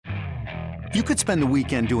You could spend the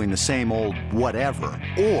weekend doing the same old whatever,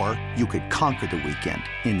 or you could conquer the weekend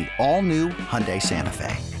in the all-new Hyundai Santa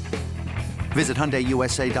Fe. Visit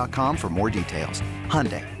HyundaiUSA.com for more details.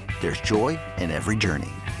 Hyundai, there's joy in every journey.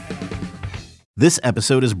 This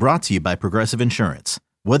episode is brought to you by Progressive Insurance.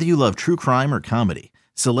 Whether you love true crime or comedy,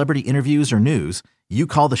 celebrity interviews or news, you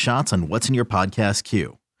call the shots on what's in your podcast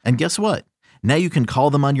queue. And guess what? Now you can call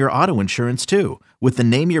them on your auto insurance too with the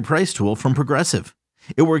Name Your Price tool from Progressive.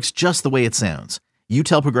 It works just the way it sounds. You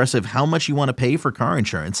tell Progressive how much you want to pay for car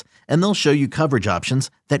insurance, and they'll show you coverage options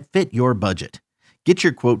that fit your budget. Get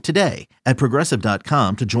your quote today at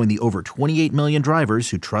Progressive.com to join the over 28 million drivers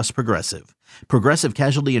who trust Progressive. Progressive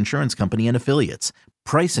Casualty Insurance Company and Affiliates.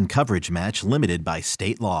 Price and coverage match limited by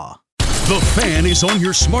state law. The Fan is on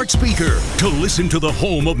your smart speaker. To listen to the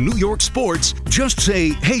home of New York sports, just say,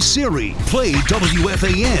 "Hey Siri, play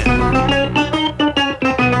WFAN."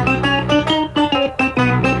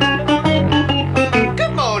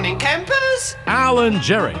 Good morning, campers. Alan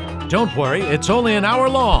Jerry. Don't worry, it's only an hour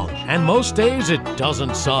long, and most days it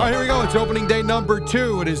doesn't suck. All right, here we go. It's opening day number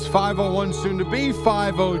 2. It is 5:01, soon to be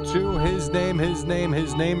 5:02. His name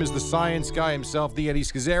is the science guy himself, the Eddie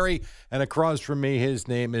Schizzeri. And across from me, his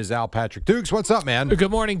name is Al Patrick Dukes. What's up, man?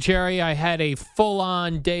 Good morning, Jerry. I had a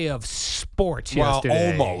full-on day of sports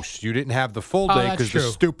yesterday. Well, almost. You didn't have the full day that's because the true.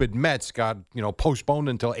 stupid Mets got, postponed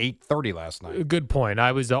until 8:30 last night. Good point.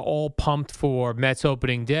 I was all pumped for Mets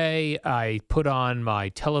opening day. I put on my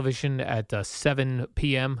television at 7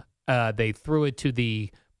 p.m. They threw it to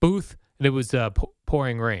the booth, and it was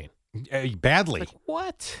pouring rain. Badly. Like,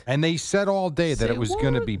 what? And they said all day that Say it was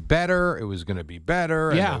going to be better. It was going to be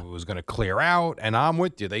better. Yeah. And it was going to clear out. And I'm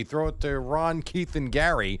with you. They throw it to Ron, Keith, and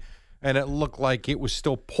Gary, and it looked like it was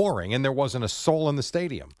still pouring, and there wasn't a soul in the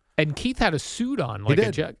stadium. And Keith had a suit on. He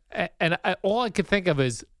Like did. All I could think of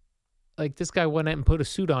is, like, this guy went out and put a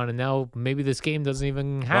suit on, and now maybe this game doesn't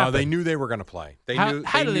even happen. Well, they knew they were going to play.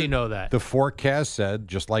 How do they know that? The forecast said,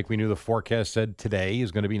 just like we knew the forecast said today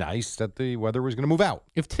is going to be nice, that the weather was going to move out.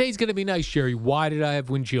 If today's going to be nice, Jerry, why did I have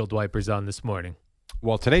windshield wipers on this morning?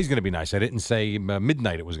 Well, today's going to be nice. I didn't say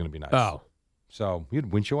midnight it was going to be nice. Oh. So you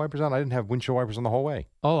had windshield wipers on? I didn't have windshield wipers on the whole way.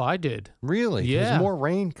 Oh, I did. Really? Yeah. There's more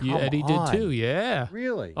rain? Come Eddie on. did too, yeah.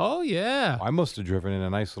 Really? Oh, yeah. I must have driven in a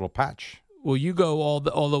nice little patch. Well, you go all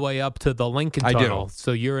the way up to the Lincoln I do. Tunnel,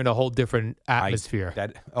 so you're in a whole different atmosphere.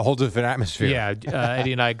 A whole different atmosphere. Yeah,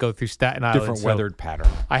 Eddie and I go through Staten Island. Different so weathered pattern.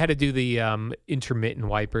 I had to do the intermittent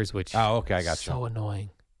wipers, which Oh, okay, I got you. so annoying.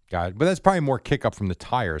 Got it. But that's probably more kick up from the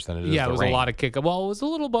tires than it is Yeah, the it was rain. a lot of kick. Well, it was a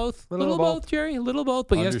little both. A little both. Jerry. A little both.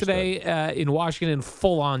 But Understood. yesterday in Washington,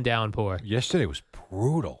 full-on downpour. Yesterday was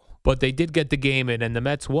brutal. But they did get the game in, and the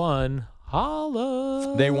Mets won.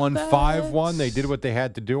 Holla. They won Mets. 5-1. They did what they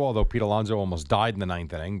had to do, although Pete Alonso almost died in the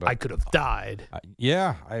ninth inning. But I could have died.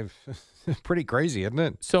 yeah, pretty crazy, isn't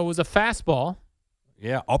it? So it was a fastball.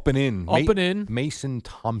 Yeah, up and in. Up and in. Mason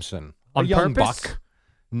Thompson. On a young purpose? buck.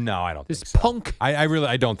 No, I don't This think so. punk.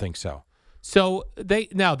 I don't think so. So the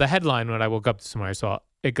headline when I woke up this morning, I saw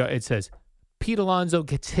it says Pete Alonso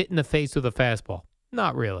gets hit in the face with a fastball.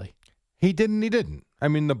 Not really. He didn't. I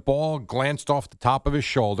mean, the ball glanced off the top of his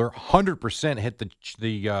shoulder, 100% hit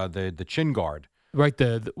the chin guard. Right,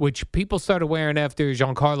 which people started wearing after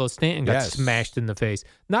Giancarlo Stanton got Yes. smashed in the face.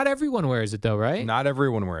 Not everyone wears it though, right? Not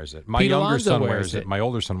everyone wears it. My Pete younger Alonso son wears wears it. it. My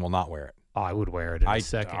older son will not wear it. Oh, I would wear it in a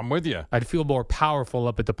second. I'm with you. I'd feel more powerful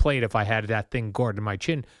up at the plate if I had that thing guarding my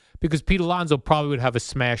chin because Pete Alonso probably would have a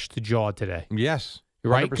smashed jaw today. Yes.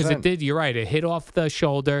 Right? Because 100%. it did. You're right. It hit off the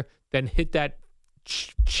shoulder, then hit that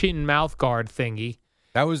chin mouth guard thingy,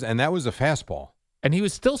 That was a fastball. and he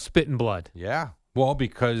was still spitting blood. Yeah. Well,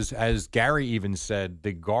 because as Gary even said,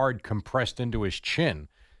 the guard compressed into his chin.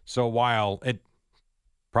 So while it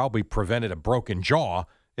probably prevented a broken jaw,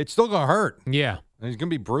 it's still going to hurt. Yeah. And he's going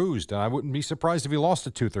to be bruised. And I wouldn't be surprised if he lost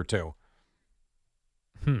a tooth or two.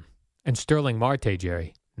 And Sterling Marte,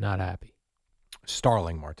 Jerry, not happy.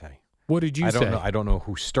 Starling Marte. What did you say? I don't know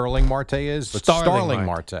who Sterling Marte is, but Starling Starling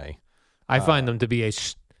Marte. Marte. I find him to be a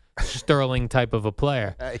Sterling type of a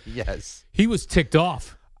player. Yes. He was ticked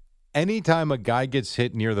off. Anytime a guy gets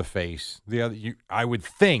hit near the face, I would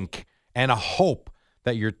think and a hope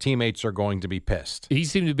that your teammates are going to be pissed. He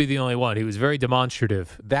seemed to be the only one. He was very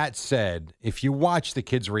demonstrative. That said, if you watch the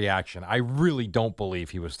kid's reaction, I really don't believe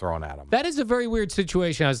he was thrown at him. That is a very weird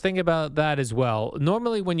situation. I was thinking about that as well.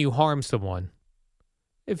 Normally, when you harm someone,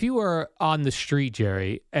 if you were on the street,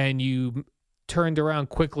 Jerry, and you turned around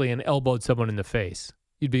quickly and elbowed someone in the face,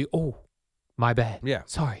 you'd be, oh, my bad. Yeah.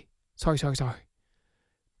 Sorry.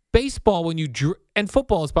 Baseball, and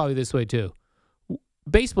football is probably this way too.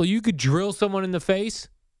 Baseball, you could drill someone in the face,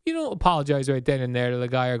 You don't apologize right then and there to the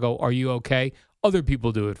guy or go, "Are you okay?" Other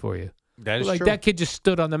people do it for you. That is like true. that kid just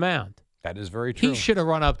stood on the mound. That is very true. He should have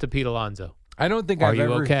run up to Pete Alonso. I don't think Are I've you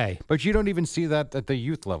ever. okay? But you don't even see that at the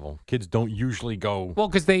youth level. Kids don't usually go. Well,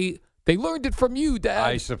 because they learned it from you, Dad.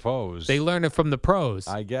 I suppose. They learned it from the pros.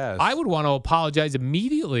 I guess. I would want to apologize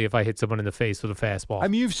immediately if I hit someone in the face with a fastball. I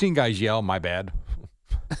mean, you've seen guys yell, "My bad."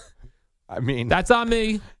 I mean, That's on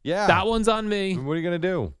me. yeah. That one's on me. What are you gonna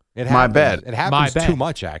do? It My happens. bad. It happens My bad. too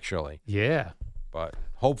much, actually. Yeah. But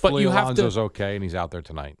hopefully you have to- Alonso's okay and he's out there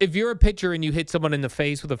tonight. If you're a pitcher and you hit someone in the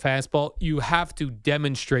face with a fastball, you have to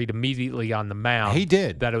demonstrate immediately on the mound. He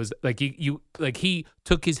did. That it was like he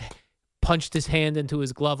took punched his hand into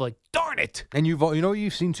his glove like, darn it. And you know what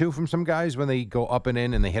you've seen too from some guys when they go up and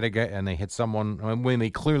in and they hit a guy and they hit someone when they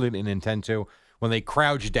clearly didn't intend to, when they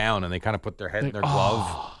crouch down and they kind of put their head in their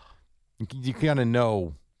glove. You kind of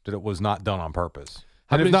know that it was not done on purpose.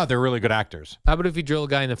 How And if about not, they're really good actors. How about if you drill a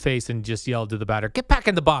guy in the face and just yell to the batter, "Get back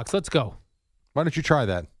in the box, let's go." Why don't you try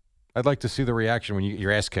that? I'd like to see the reaction when you get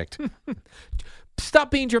your ass kicked.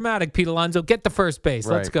 Stop being dramatic, Pete Alonso. Get to first base.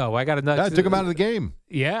 Let's Right. go. I got a That took him out of the game.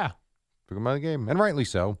 Yeah. Took him out of the game, and rightly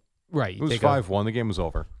so. Right. It was 5-1. The game was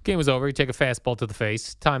over. Game was over. You take a fastball to the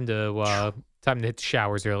face. Time to hit the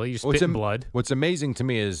showers early. You're spitting blood. What's amazing to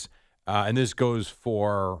me is, and this goes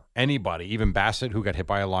for anybody, even Bassett, who got hit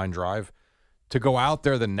by a line drive, to go out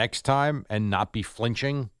there the next time and not be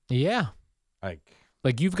flinching. Yeah.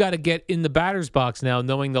 Like you've got to get in the batter's box now,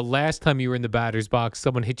 knowing the last time you were in the batter's box,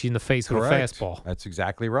 someone hit you in the face with a correct. fastball. That's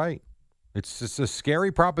exactly right. It's just a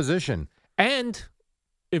scary proposition. And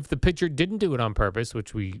if the pitcher didn't do it on purpose,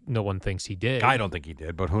 which no one thinks he did, I don't think he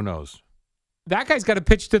did, but who knows? that guy's got to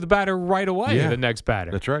pitch to the batter right away, Yeah. the next batter.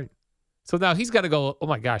 That's right. So now he's got to go, oh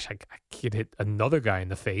my gosh, I can't hit another guy in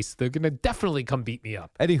the face. They're going to definitely come beat me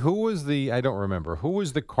up. Eddie, who was I don't remember, who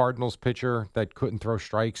was the Cardinals pitcher that couldn't throw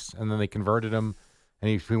strikes and then they converted him and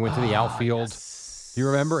he went to the outfield? Yes. Do you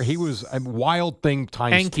remember? He was a wild thing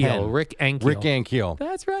times 10. Ankiel, Rick Ankiel. Rick Ankiel.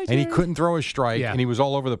 That's right. And he Jerry. couldn't throw a strike, Yeah. and he was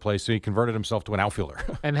all over the place, so he converted himself to an outfielder.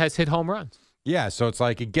 And has hit home runs. Yeah, so it's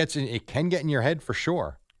like it can get in your head for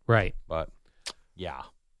sure. Right. But yeah,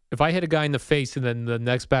 If I hit a guy in the face and then the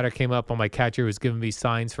next batter came up on my catcher was giving me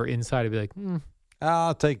signs for inside, I'd be like,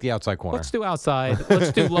 I'll take the outside corner. let's do outside.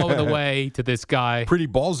 Let's do low and away to this guy. Pretty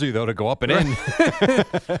ballsy though to go up and in.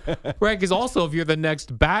 Right, because also if you're the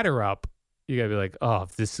next batter up, you got to be like, oh,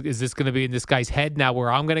 is this going to be in this guy's head now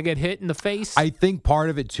where I'm going to get hit in the face? I think part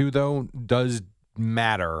of it too though does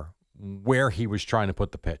matter where he was trying to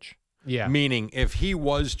put the pitch. Yeah. Meaning if he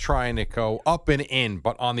was trying to go up and in,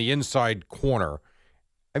 but on the inside corner,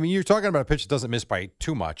 I mean, you're talking about a pitch that doesn't miss by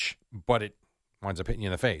too much, but it winds up hitting you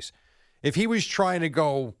in the face. If he was trying to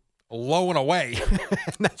go low and away,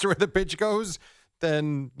 and that's where the pitch goes,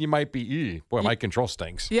 then you might be, boy, my control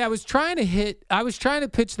stinks. Yeah, I was trying to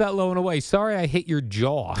pitch that low and away. Sorry, I hit your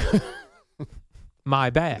jaw. My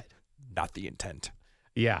bad. Not the intent.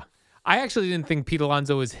 Yeah. I actually didn't think Pete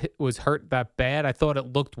Alonso was hurt that bad. I thought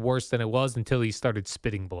it looked worse than it was until he started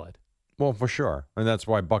spitting blood. Well, for sure. And that's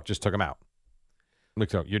why Buck just took him out. Look,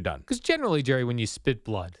 so you're done. Because generally, Jerry, when you spit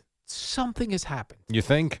blood, something has happened. You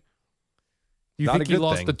think? You Not think a he good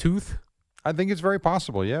lost thing. a tooth? I think it's very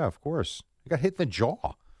possible. Yeah, of course. You got hit in the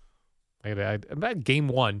jaw. About game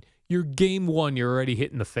one. You're game one, you're already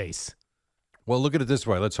hit in the face. Well, look at it this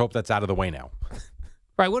way. Let's hope that's out of the way now.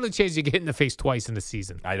 Right, what are the chances you get hit in the face twice in the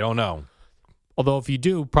season? I don't know. Although if you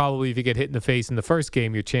do, probably if you get hit in the face in the first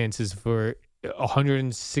game, your chances for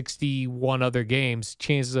 161 other games,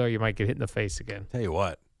 chances are you might get hit in the face again. Tell you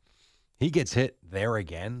what, he gets hit there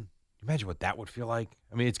again. Imagine what that would feel like.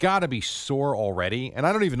 I mean, it's got to be sore already, and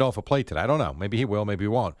I don't even know if he'll play today. I don't know. Maybe he will, maybe he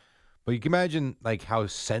won't. But you can imagine like how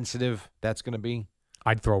sensitive that's going to be.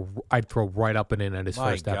 I'd throw right up and in at his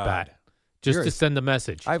My first at God. bat, just You're to a- send a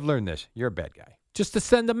message. I've learned this. You're a bad guy. Just to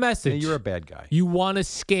send a Yeah, message. you're a bad guy. You want to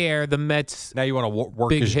scare the Mets, Now you want to work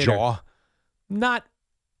Big his hitter. jaw. not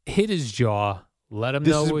hit his jaw. Let him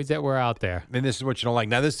This know is- that we're out there. And this is what you don't like.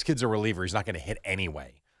 Now this kid's a reliever. He's not going to hit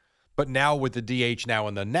anyway. But now with the DH now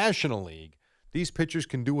in the National League, these pitchers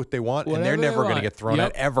can do what they want, and they're Whatever they never going to want. get thrown Yep.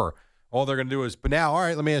 out ever. All they're going to do is, but now, all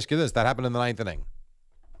right, let me ask you this. That happened in the ninth inning.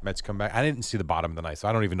 Mets come back. I didn't see the bottom of the ninth, so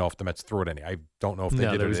I don't even know if the Mets threw it any. I don't know if they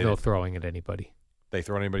No, did there or was they no didn't. throwing at anybody. They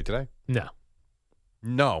throw anybody today? No.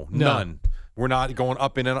 No, No. none. We're not going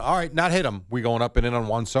up and in. All right, not hit him. We going up and in on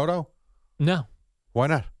Juan Soto? No. Why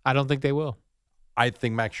not? I don't think they will. I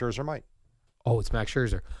think Max Scherzer might. Oh, it's Max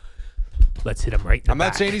Scherzer. Let's hit him right in the I'm not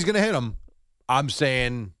back. saying he's going to hit him. I'm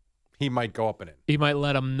saying he might go up and in. He might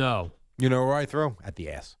let him know. You know where I throw? At the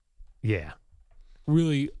ass. Yeah.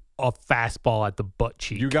 Really a fastball at the butt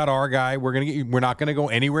cheek. You got our guy. We're not gonna go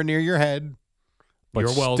anywhere near your head. But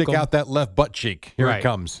You're welcome. stick out that left butt cheek. Here Right. it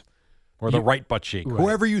comes. Or the right butt cheek. Right.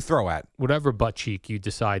 Whoever you throw at. Whatever butt cheek you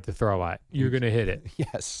decide to throw at, you're going to hit it.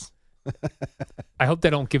 Yes. I hope they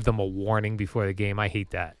don't give them a warning before the game. I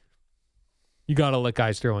hate that. You got to let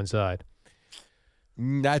guys throw inside.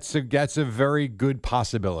 That's a very good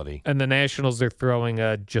possibility. And the Nationals are throwing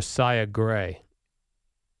Josiah Gray.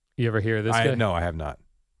 You ever hear of this guy? No, I have not.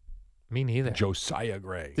 Me neither. Josiah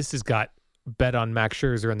Gray. This has got bet on Max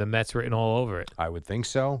Scherzer and the Mets written all over it. I would think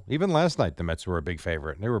so. Even last night, the Mets were a big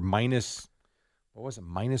favorite. They were minus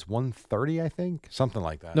 130, I think? Something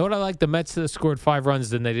like that. Know what I like? The Mets scored 5 runs,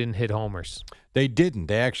 then they didn't hit homers. They didn't.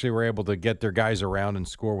 They actually were able to get their guys around and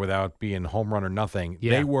score without being home run or nothing.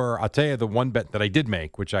 Yeah. They were, I'll tell you the one bet that I did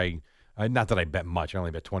make, which not that I bet much, I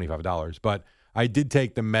only bet $25, but I did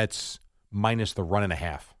take the Mets minus the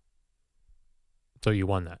 1.5. So you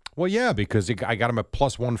won that. Well, yeah, because I got them at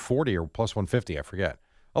plus 140 or plus 150, I forget.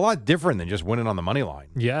 A lot different than just winning on the money line.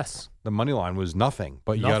 Yes. The money line was nothing,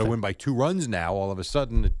 but you got to win by 2 runs now. All of a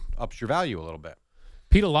sudden, it ups your value a little bit.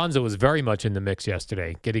 Pete Alonso was very much in the mix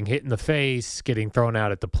yesterday, getting hit in the face, getting thrown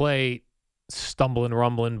out at the plate, stumbling,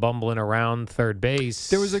 rumbling, bumbling around third base.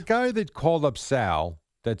 There was a guy that called up Sal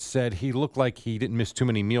that said he looked like he didn't miss too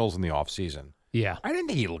many meals in the offseason. Yeah. I didn't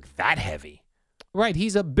think he looked that heavy. Right.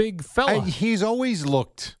 He's a big fella. He's always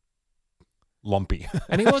looked lumpy.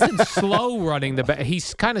 And he wasn't slow running the bat. He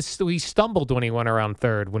stumbled when he went around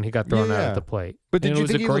third when he got thrown out Yeah. at the plate. But did And it you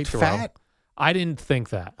was think a he great looked throw. fat? I didn't think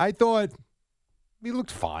that. I thought he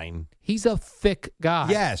looked fine. He's a thick guy.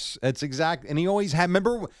 Yes, that's exact. And he always had.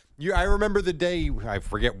 I remember the day. I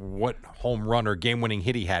forget what home run or game-winning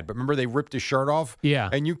hit he had, but remember they ripped his shirt off. Yeah.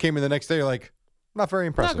 And you came in the next day. You're like, not very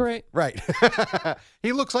impressive. Not great. Right.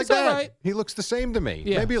 He looks like It's all that. right. He looks the same to me.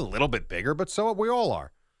 Yeah. Maybe a little bit bigger, but so we all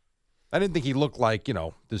are. I didn't think he looked like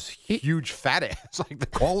this huge fat ass, like the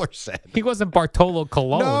caller said. He wasn't Bartolo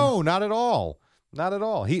Colon. No, not at all. Not at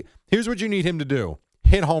all. Here's what you need him to do: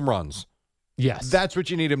 hit home runs. Yes. That's what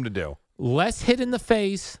you need him to do. Less hit in the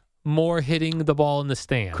face, more hitting the ball in the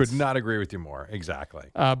stands. Could not agree with you more. Exactly.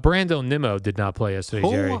 Brando Nimmo did not play yesterday,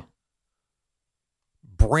 Who? Jerry.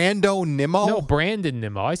 Brando Nimmo? No, Brandon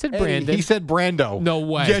Nimmo. I said Eddie, Brandon. he said Brando. No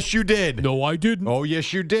way. Yes, you did. No, I didn't. Oh,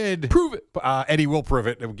 yes, you did. Prove it. Eddie will prove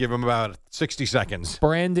it. It'll give him about 60 seconds.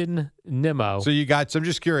 Brandon Nimmo. So I'm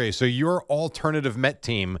just curious. So your alternative Met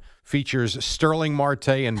team features Sterling Marte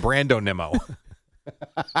and Brando Nimmo.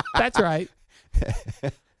 That's right.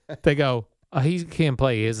 They go, he can't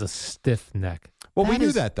play. He has a stiff neck. Well, we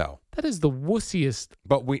knew that, though. That is the wussiest.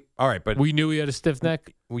 But we We knew he had a stiff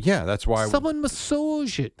neck. well, yeah, that's why. Someone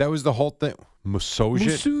massage it. That was the whole thing. Massage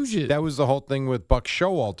it. That was the whole thing with Buck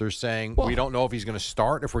Showalter saying Well- we don't know if he's going to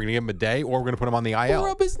start, if we're going to give him a day, or we're going to put him on the Or IL.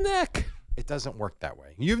 rub his neck. It doesn't work that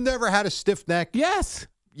way. You've never had a stiff neck? Yes.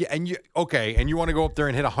 Yeah, and you want to go up there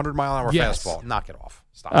and hit a 100-mile-an-hour Yes. fastball. Knock it off.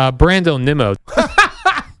 Stop. Brando Nimmo.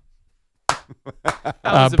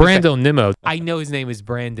 Brando Nimmo. I know his name is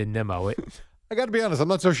Brandon Nimmo. I got to be honest, I'm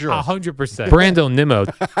not so sure. 100%. Brando Nimmo.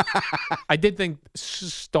 I did think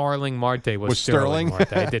Starling Marte was Sterling?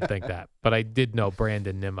 Marte. I did think that. But I did know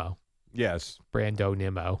Brandon Nimmo. Yes. Brando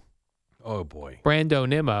Nimmo. Oh, boy. Brando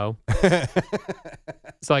Nimmo.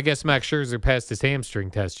 So I guess Max Scherzer passed his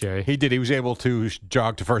hamstring test, Jerry. He did. He was able to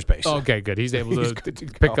jog to first base. Okay, good. He's able He's to good to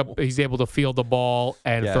pick go. up. He's able to field the ball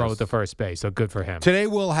and throw Yes. it to first base. So good for him. Today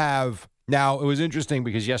we'll have. Now, it was interesting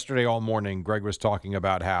because yesterday all morning, Greg was talking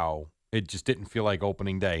about how it just didn't feel like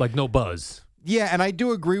opening day. Like no buzz. Yeah, and I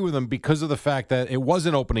do agree with him because of the fact that it was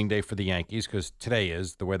an opening day for the Yankees because today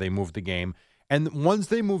is the way they moved the game. And once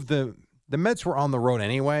they moved the Mets were on the road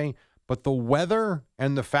anyway, but the weather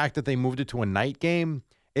and the fact that they moved it to a night game,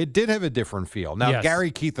 it did have a different feel. Now, Yes.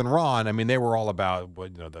 Gary, Keith, and Ron, I mean, they were all about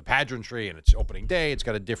the pageantry and it's opening day. It's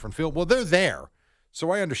got a different feel. Well, they're there.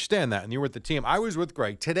 So I understand that. And you were with the team. I was with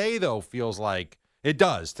Greg. Today, though, feels like it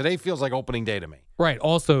does. Today feels like opening day to me. Right.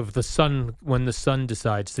 Also, when the sun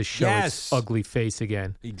decides to show Yes. its ugly face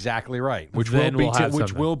again. Exactly right. Which Then will we'll be have which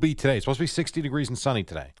something. will be today. It's supposed to be 60 degrees and sunny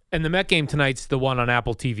today. And the Met game tonight's the one on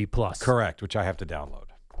Apple TV Plus. Correct, which I have to download.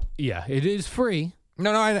 Yeah, it is free.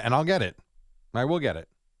 No, and I'll get it. I will get it.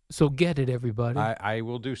 So get it, everybody. I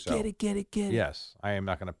will do so. Get it. Yes, I am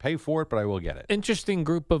not going to pay for it, but I will get it. Interesting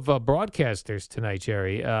group of broadcasters tonight,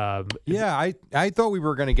 Jerry. Yeah, I thought we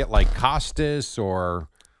were going to get like Costas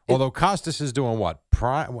although Costas is doing what?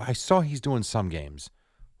 I saw he's doing some games.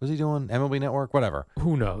 Was he doing MLB Network? Whatever.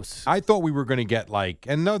 Who knows? I thought we were going to get like,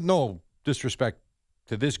 and no disrespect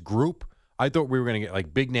to this group, I thought we were going to get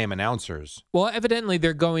like big name announcers. Well, evidently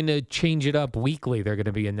they're going to change it up weekly. They're going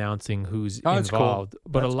to be announcing who's that's cool. involved.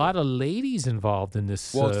 But That's a lot of ladies involved in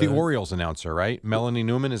this. Well, it's the Orioles announcer, right? Melanie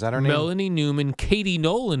Newman, is that her name? Melanie Newman, Katie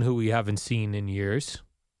Nolan, who we haven't seen in years.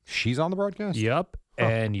 She's on the broadcast? Yep. Huh.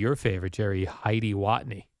 And your favorite, Jerry, Heidi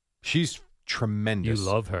Watney. She's tremendous. You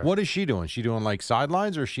love her. What is she doing? She doing like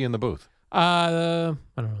sidelines or is she in the booth? I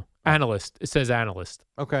don't know. Analyst. It says analyst.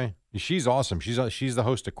 Okay. She's awesome. She's the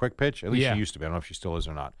host of Quick Pitch. At least Yeah. she used to be. I don't know if she still is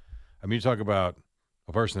or not. I mean, you talk about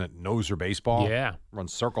a person that knows her baseball. Yeah.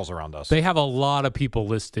 Runs circles around us. They have a lot of people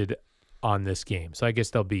listed on this game. So I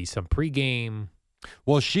guess there'll be some pregame.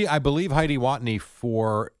 Well, I believe Heidi Watney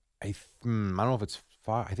for, I don't know if it's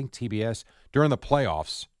I think TBS, during the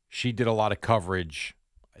playoffs, she did a lot of coverage.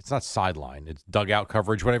 It's not sideline. It's dugout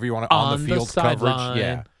coverage, whatever you want to, on the field coverage. sideline.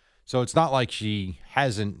 Yeah. So it's not like she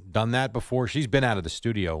hasn't done that before. She's been out of the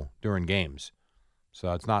studio during games.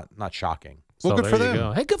 So it's not shocking. Well, So good there for you them.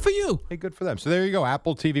 go. Hey, good for you. Hey, good for them. So there you go.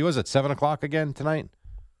 Apple TV. Was it 7 o'clock again tonight?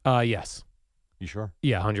 Yes. You sure?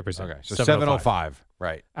 Yeah, 100%. Okay. So 7:05.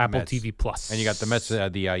 Right. Apple Mets. TV Plus. And you got the Mets, the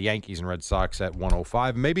Yankees and Red Sox at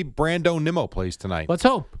 1:05. Maybe Brando Nimmo plays tonight. Let's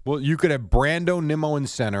hope. Well, you could have Brando Nimmo in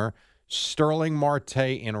center, Sterling Marte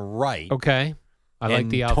in right. Okay. I like and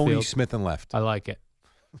the outfield. Tony Smith in left. I like it.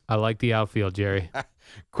 I like the outfield, Jerry.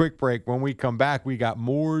 Quick break. When we come back, we got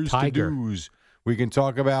more Tiger. to-dos. We can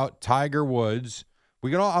talk about Tiger Woods. I'm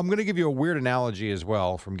going to give you a weird analogy as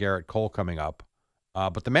well from Garrett Cole coming up.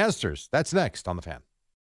 But the Masters, that's next on The Fan.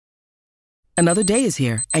 Another day is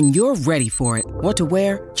here, and you're ready for it. What to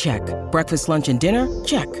wear? Check. Breakfast, lunch, and dinner?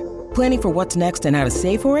 Check. Planning for what's next and how to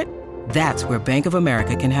save for it? That's where Bank of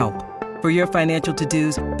America can help. For your financial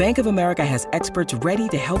to-dos, Bank of America has experts ready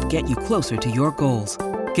to help get you closer to your goals.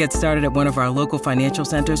 Get started at one of our local financial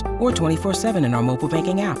centers or 24/7 in our mobile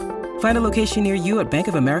banking app. Find a location near you at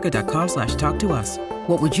bankofamerica.com/talktous.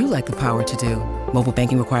 What would you like the power to do? Mobile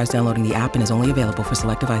banking requires downloading the app and is only available for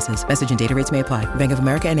select devices. Message and data rates may apply. Bank of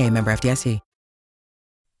America NA, member FDIC.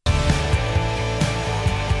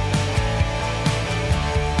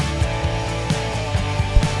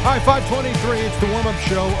 All right, 5:23. It's the warm-up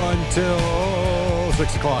show until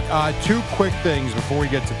 6 o'clock. Two quick things before we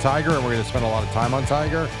get to Tiger, and we're going to spend a lot of time on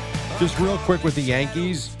Tiger. Just real quick with the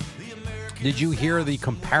Yankees. Did you hear the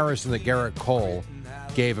comparison that Garrett Cole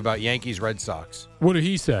gave about Yankees-Red Sox? What did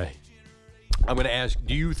he say? I'm going to ask,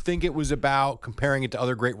 do you think it was about comparing it to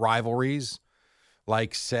other great rivalries?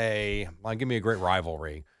 Like, say, give me a great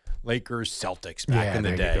rivalry. Lakers-Celtics back in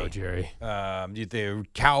the day. There you go, Jerry. The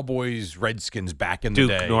Cowboys-Redskins back in the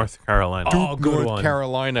day. Duke, North Carolina. Oh, good North one.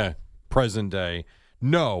 Carolina, present day.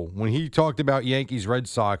 No, when he talked about Yankees-Red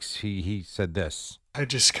Sox, he said this. I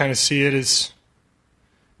just kind of see it as,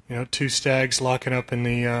 two stags locking up in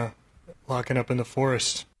the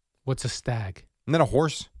forest. What's a stag? Isn't that a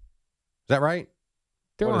horse? Is that right?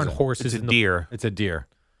 There What is aren't it? horses It's a in deer. It's a deer.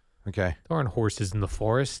 Okay. There aren't horses in the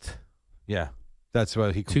forest. Yeah. That's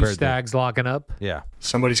what he Two compared stags locking up. to. Yeah.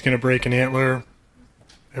 Somebody's going to break an antler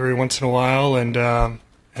every once in a while, and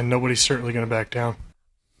nobody's certainly going to back down.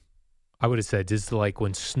 I would have said this is like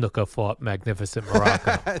when Snuka fought Magnificent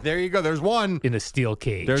Morocco There you go. There's one. in a steel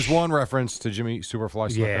cage. There's one reference to Jimmy Superfly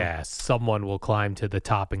Snuka. Yeah, someone will climb to the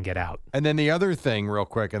top and get out. And then the other thing, real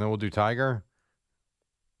quick, and then we'll do Tiger.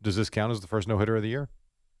 Does this count as the first no-hitter of the year?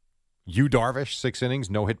 Yu Darvish, 6 innings,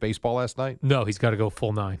 no-hit baseball last night. No, he's got to go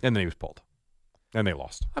full 9. And then he was pulled. And they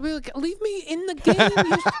lost. I'll be like, leave me in the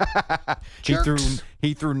game.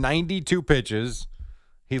 He threw 92 pitches.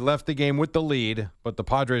 He left the game with the lead, but the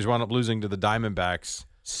Padres wound up losing to the Diamondbacks.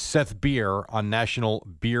 Seth Beer on National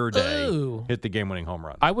Beer Day Ooh. hit the game-winning home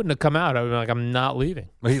run. I wouldn't have come out. I would be like, I'm not leaving.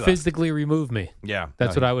 He left. Physically remove me. Yeah.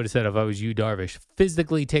 That's what I would have said if I was you, Darvish.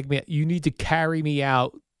 Physically take me out. You need to carry me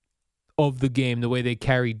out of the game the way they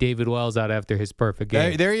carried David Wells out after his perfect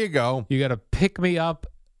game. There you go. You got to pick me up.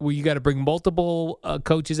 You got to bring multiple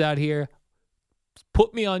coaches out here.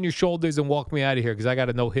 Put me on your shoulders and walk me out of here because I got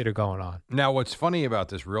a no-hitter going on. Now, what's funny about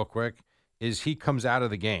this, real quick, is he comes out of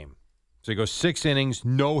the game. So he goes 6 innings,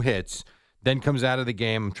 no hits, then comes out of the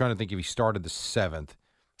game. I'm trying to think if he started the 7th.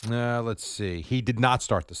 Let's see. He did not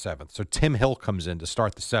start the 7th. So Tim Hill comes in to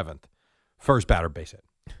start the 7th. First batter base hit.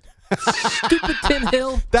 Stupid Tim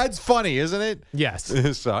Hill. That's funny, isn't it?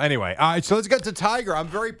 Yes. So anyway, all right, so let's get to Tiger. I'm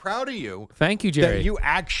very proud of you. Thank you, Jerry. That you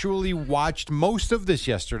actually watched most of this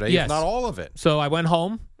yesterday, Yes. if not all of it. So I went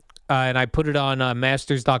home and I put it on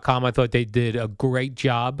masters.com. I thought they did a great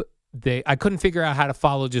job. I couldn't figure out how to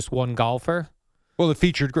follow just one golfer. Well, the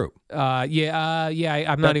featured group. I'm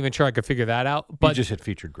not even sure I could figure that out. But you just hit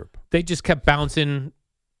featured group. they just kept bouncing.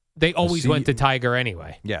 They always see- went to Tiger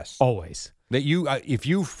anyway. Yes. Always. That you, if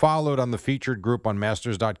you followed on the featured group on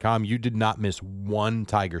Masters.com, you did not miss one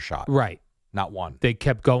Tiger shot. Right. Not one. They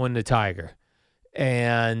kept going to Tiger.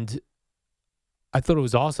 And I thought it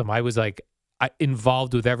was awesome. I was like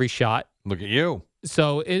involved with every shot. Look at you.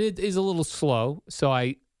 So it is a little slow. So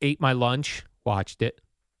I ate my lunch, watched it,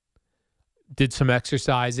 did some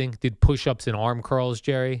exercising, did push-ups and arm curls,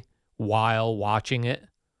 Jerry, while watching it.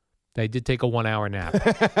 I did take a 1-hour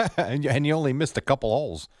nap. and you only missed a couple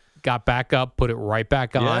holes. Got back up, put it right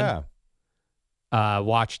back on. Yeah.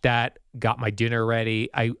 Watched that, got my dinner ready.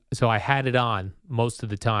 So I had it on most of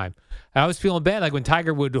the time. I was feeling bad. Like when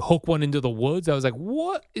Tiger would hook one into the woods, I was like,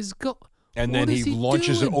 what is going on? And then he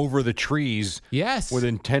launches doing? it over the trees. Yes.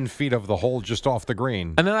 Within 10 feet of the hole, just off the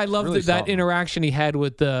green. And then I loved really that interaction he had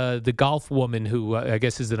with the golf woman who I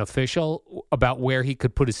guess is an official about where he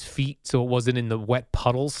could put his feet so it wasn't in the wet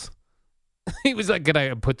puddles. He was like, "Can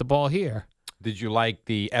I put the ball here?" Did you like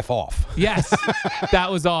the F off? Yes.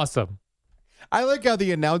 That was awesome. I like how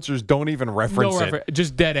the announcers don't even reference it.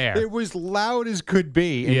 Just dead air. It was loud as could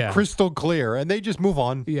be and crystal clear, and they just move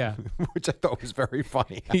on. Yeah. Which I thought was very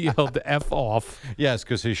funny. He yelled F off. Yes,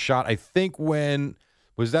 because his shot, I think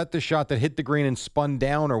was that the shot that hit the green and spun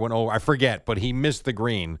down or went over? I forget, but he missed the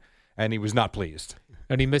green, and he was not pleased.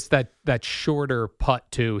 And he missed that shorter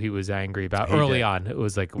putt, too, he was angry about early on. It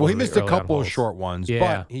was like, well, he missed a couple of short ones, yeah.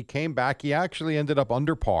 But he came back. He actually ended up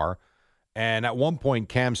under par. And at one point,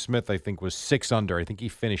 Cam Smith, I think, was 6 under. I think he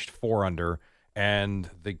finished 4 under. And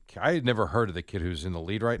I had never heard of the kid who's in the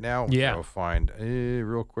lead right now. Yeah. So find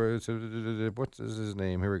real quick. What's his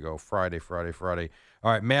name? Here we go. Friday.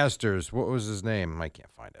 All right, Masters. What was his name? I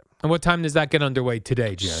can't find it. And what time does that get underway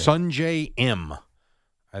today, Jerry? Sanjay M.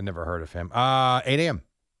 I never heard of him. 8 a.m.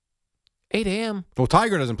 8 a.m. Well,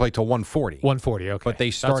 Tiger doesn't play till 1:40. 1:40, okay. But they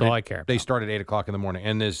started. That's all I care about. They start at 8 o'clock in the morning,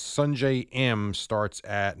 and this Sanjay M starts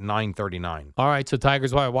at 9:39. All right, so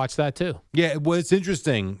Tiger's why I watched that too. Yeah, well, it's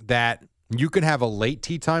interesting that you could have a late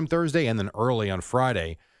tee time Thursday and then early on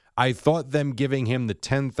Friday. I thought them giving him the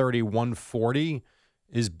 10:30, 1:40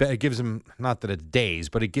 it gives him, not that it's days,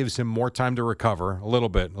 but it gives him more time to recover a little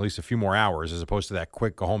bit, at least a few more hours, as opposed to that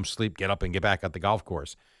quick go home, sleep, get up, and get back at the golf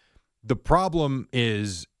course. The problem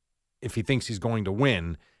is, if he thinks he's going to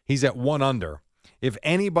win, he's at 1 under. If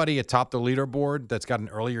anybody atop the leaderboard that's got an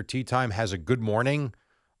earlier tee time has a good morning,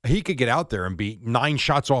 he could get out there and be 9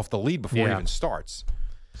 shots off the lead before he even starts.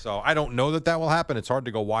 So I don't know that will happen. It's hard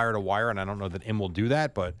to go wire to wire, and I don't know that Im will do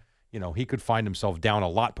that, but he could find himself down a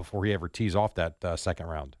lot before he ever tees off that second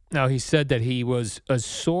round. Now, he said that he was as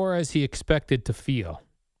sore as he expected to feel,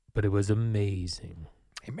 but it was amazing.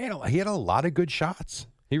 He had a lot of good shots.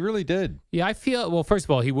 He really did. Yeah, I feel, well, first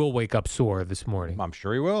of all, he will wake up sore this morning. I'm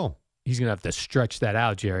sure he will. He's going to have to stretch that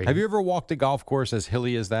out, Jerry. Have you ever walked a golf course as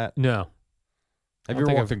hilly as that? No. Have you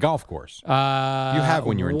ever walked a golf course? You have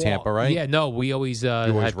when you were in Tampa, right? Yeah, no, we always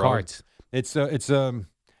had carts. It's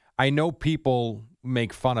I know people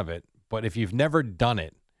make fun of it, but if you've never done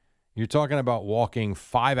it, you're talking about walking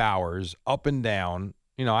 5 hours up and down.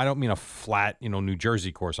 I don't mean a flat, New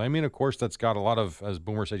Jersey course. I mean a course that's got a lot of, as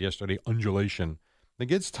Boomer said yesterday, undulation. It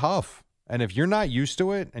gets tough. And if you're not used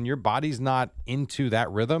to it and your body's not into that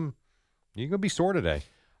rhythm, you're going to be sore today.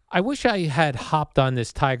 I wish I had hopped on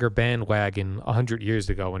this Tiger bandwagon 100 years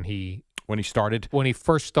ago when he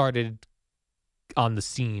first started on the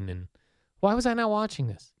scene. And why was I not watching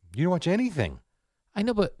this? You don't watch anything. I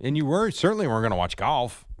know, but... And you certainly weren't going to watch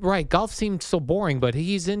golf. Right. Golf seemed so boring, but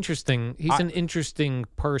he's interesting. He's an interesting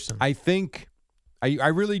person. I think... I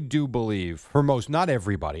really do believe, for most, not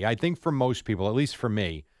everybody, I think for most people, at least for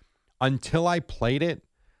me, until I played it,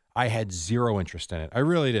 I had zero interest in it. I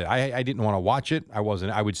really did. I didn't want to watch it. I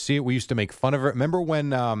would see it. We used to make fun of it. Remember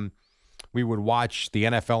when we would watch the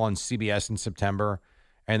NFL on CBS in September,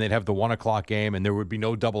 and they'd have the 1 o'clock game, and there would be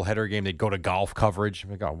no doubleheader game. They'd go to golf coverage.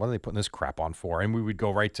 I'm like, oh, what are they putting this crap on for? And we would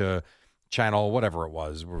go right to channel, whatever it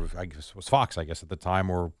was. I guess it was Fox, I guess, at the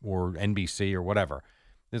time, or NBC or whatever.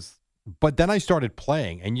 But then I started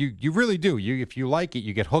playing, and you really do. If you like it,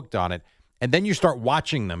 you get hooked on it, and then you start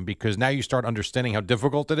watching them because now you start understanding how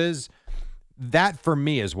difficult it is. That, for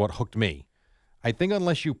me, is what hooked me. I think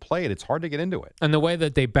unless you play it, it's hard to get into it. And the way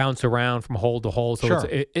that they bounce around from hole to hole, so sure.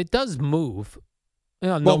 it does move.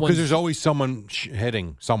 Because there's always someone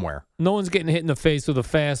hitting somewhere. No one's getting hit in the face with a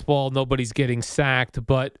fastball. Nobody's getting sacked,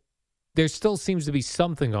 but there still seems to be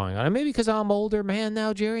something going on. And maybe because I'm older man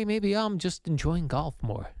now, Jerry, maybe I'm just enjoying golf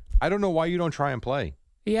more. I don't know why you don't try and play.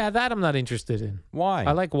 Yeah, that I'm not interested in. Why?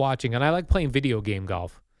 I like watching, and I like playing video game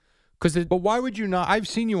golf. But why would you not? I've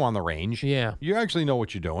seen you on the range. Yeah. You actually know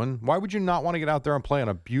what you're doing. Why would you not want to get out there and play on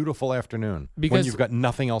a beautiful afternoon when Because you've got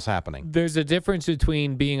nothing else happening? there's a difference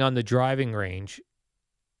between being on the driving range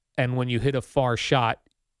and when you hit a far shot,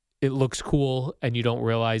 it looks cool and you don't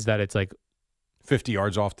realize that it's like 50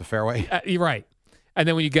 yards off the fairway. you're right. And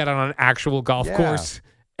then when you get on an actual golf Yeah. course,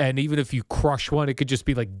 and even if you crush one, it could just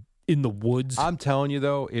be like in the woods. I'm telling you,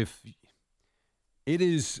 though, if it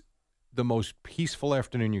is the most peaceful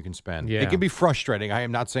afternoon you can spend. Yeah. It can be frustrating. I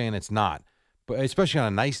am not saying it's not. But especially on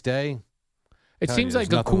a nice day, it telling seems you, like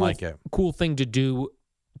there's a nothing like it. cool thing to do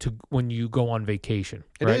to when you go on vacation.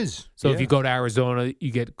 It right? is, So if yeah. you go to Arizona,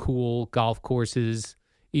 you get cool golf courses.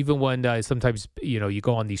 Even when sometimes you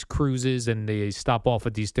go on these cruises and they stop off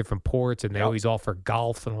at these different ports and they Yep. always offer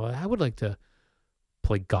golf. And I would like to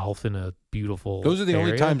play golf in a beautiful. those are the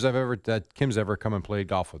only area. times that Kim's ever come and played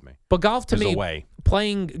golf with me. But golf to There's me, a way.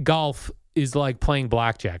 playing golf is like playing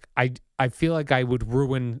blackjack. I feel like I would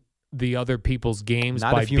ruin the other people's games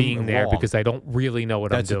Not by if you being there wrong. because I don't really know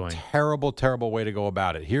what That's I'm doing. a terrible, terrible way to go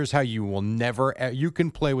about it. Here's how you will never. You can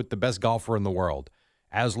play with the best golfer in the world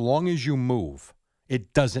as long as you move.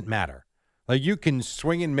 It doesn't matter. Like you can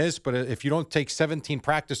swing and miss, but if you don't take 17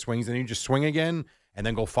 practice swings and you just swing again and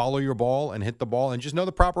then go follow your ball and hit the ball and just know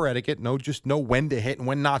the proper etiquette, just know when to hit and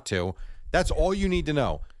when not to. That's all you need to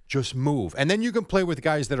know. Just move. And then you can play with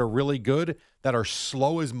guys that are really good, that are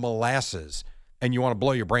slow as molasses, and you want to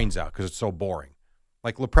blow your brains out because it's so boring.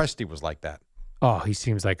 Like Lepresti was like that. Oh, he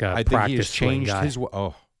seems like a I think he practice has swing changed guy. his.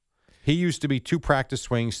 He used to be 2 practice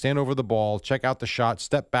swings, stand over the ball, check out the shot,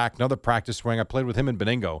 step back, another practice swing. I played with him in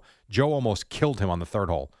Benigno. Joe almost killed him on the 3rd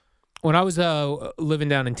hole. When I was living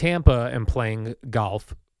down in Tampa and playing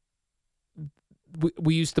golf,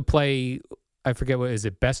 we used to play. I forget what is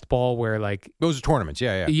it, best ball, where like Those are tournaments,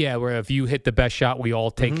 yeah. where if you hit the best shot, we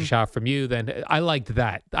all take a shot from you. Then I liked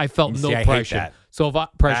that. I felt You no see, I hate pressure. that. So if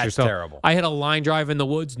pressure, That's so terrible. I hit a line drive in the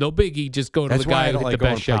woods, no biggie. Just go to That's the why guy I who don't hit like the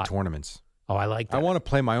going best to play shot. tournaments. Oh, I like that. I want to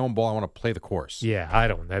play my own ball. I want to play the course. Yeah, I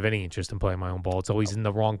don't have any interest in playing my own ball. It's always in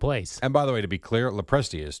the wrong place. And by the way, to be clear,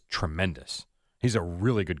 Lepresti is tremendous. He's a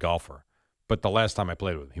really good golfer. But the last time I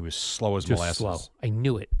played with him, he was slow as Just molasses. slow. I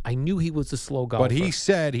knew it. I knew he was a slow golfer. But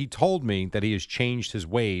he told me that he has changed his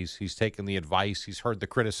ways. He's taken the advice. He's heard the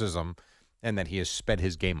criticism, and that he has sped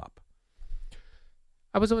his game up.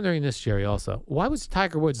 I was wondering this, Jerry, also. Why was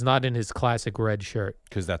Tiger Woods not in his classic red shirt?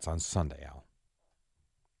 Because that's on Sunday, Al.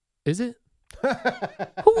 Is it?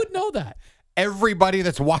 Who would know that? Everybody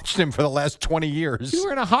that's watched him for the last 20 years. You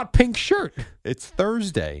were in a hot pink shirt. It's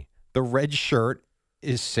Thursday. The red shirt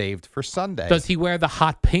is saved for Sunday. Does he wear the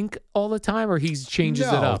hot pink all the time, or he changes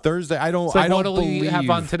it up? Thursday. I don't. It's like, I don't what do believe we have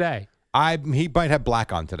on today? He might have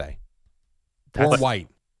black on today, or That's- white.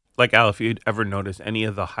 Like, Al, if you'd ever notice any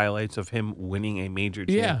of the highlights of him winning a major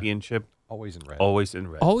Yeah. championship, Always in red. always in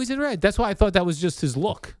red. Always in red. That's why I thought that was just his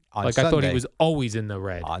look. On like I thought he Sunday. was always in the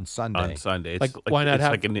red. On Sunday. On Sunday. It's Like, like, why not it's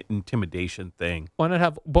have- like an intimidation thing. Why not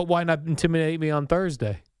have? But why not intimidate me on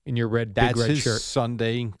Thursday in your big That's red his shirt?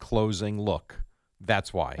 Sunday closing look.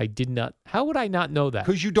 That's why. I did not. How would I not know that?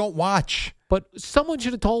 Because you don't watch. But someone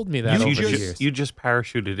should have told me that You over the just, years. you just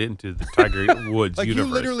parachuted into the Tiger Woods Like universe.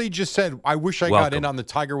 you literally just said, I wish I got Welcome. in on the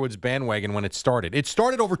Tiger Woods bandwagon when it started. It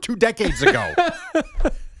started over 2 decades ago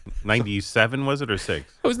 97, was it, or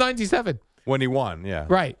 6? It was 97. when he won. Yeah.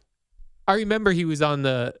 Right. I remember he was on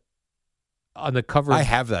the cover. I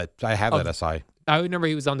have that. I have Of- that SI. I remember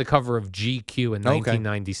he was on the cover of GQ in Okay.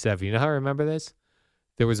 1997. You know how I remember this?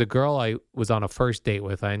 There was a girl I was on a first date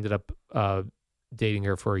with. I ended up dating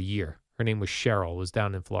her for a year. Her name was Cheryl. It was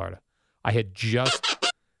down in Florida. I had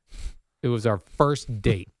it was our first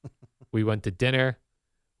date. We went to dinner.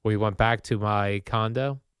 We went back to my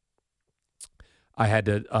condo. I had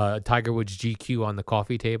a Tiger Woods GQ on the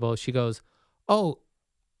coffee table. She goes, "Oh,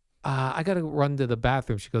 I got to run to the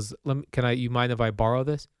bathroom." She goes, you mind if I borrow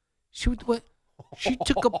this? She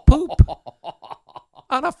took a poop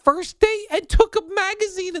on a first date and took a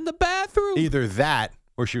magazine in the bathroom. Either that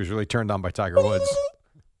or she was really turned on by Tiger Woods.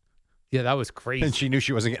 Yeah, that was crazy. And she knew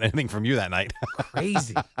she wasn't getting anything from you that night.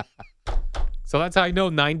 Crazy. So that's how I know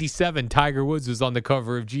 97 Tiger Woods was on the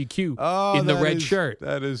cover of GQ in the that red is- shirt.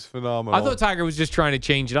 That is phenomenal. I thought Tiger was just trying to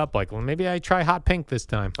change it up. Like, well, maybe I try hot pink this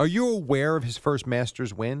time. Are you aware of his first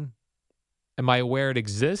Masters win? Am I aware it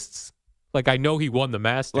exists? Like, I know he won the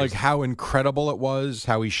Masters. Like how incredible it was,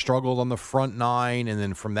 how he struggled on the front 9, and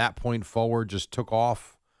then from that point forward just took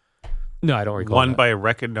off. No, I don't recall. Won that. by a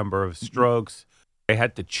record number of strokes. They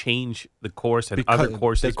had to change the course and Because other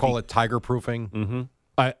courses. they call it tiger proofing. Mm-hmm.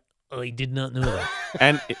 I did not know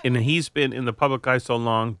that. And he's been in the public eye so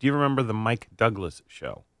long. Do you remember the Mike Douglas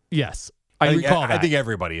show? Yes. I recall that. I think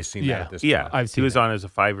everybody has seen that at this Yeah, point. I've seen he was that. on as a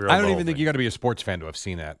 5-year-old. I don't even think you got to be a sports fan to have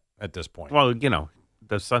seen that at this point. Well,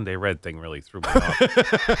 the Sunday Red thing really threw me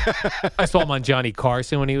off. I saw him on Johnny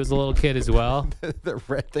Carson when he was a little kid as well. The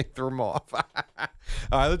red thing threw him off. All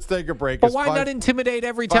right, let's take a break. But It's why five- not intimidate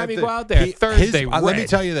every time you go five- out there? he- Thursday, let me red.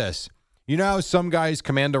 tell you this. You know how some guys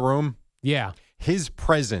command a room? Yeah. His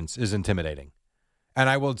presence is intimidating. And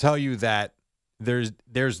I will tell you that there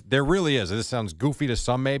really is. This sounds goofy to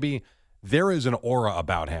some maybe. There is an aura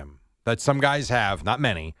about him that some guys have, not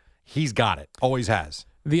many. He's got it. Always has.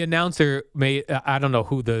 The announcer I don't know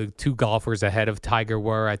who the two golfers ahead of Tiger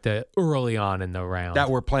were at the early on in the round.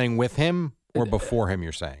 That were playing with him or before him,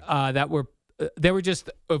 you're saying? They were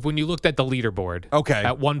just, when you looked at the leaderboard. Okay.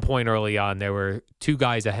 At one point early on, there were two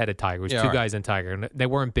guys ahead of Tiger. It was Yeah, two all right. guys and Tiger, and they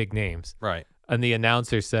weren't big names. Right. And the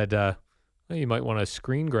announcer said, well, you might want to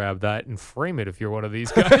screen grab that and frame it if you're one of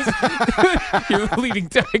these guys. You're leading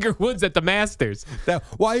Tiger Woods at the Masters.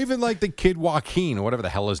 Well, even like the kid Joaquin, or whatever the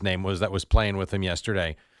hell his name was, that was playing with him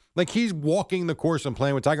yesterday. Like, he's walking the course and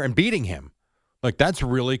playing with Tiger and beating him. Like, that's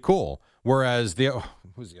really cool. Whereas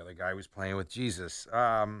who's the other guy who was playing with? Jesus.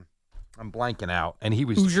 I'm blanking out. And he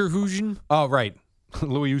was... Hoosier. Oh, right.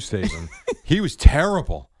 Louis Oosthuizen. He was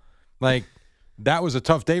terrible. Like, that was a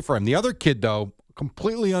tough day for him. The other kid, though,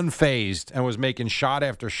 completely unfazed and was making shot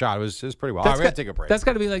after shot. It was pretty well. All right, we got to take a break. That's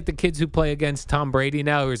got to be like the kids who play against Tom Brady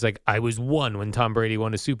now, who's like, I was one when Tom Brady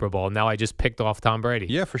won a Super Bowl. Now I just picked off Tom Brady.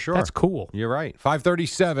 Yeah, for sure. That's cool. You're right.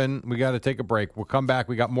 5:37. We got to take a break. We'll come back.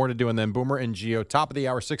 We got more to do. And then Boomer and Geo, top of the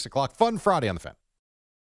hour, 6 o'clock. Fun Friday on the Fan.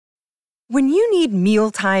 When you need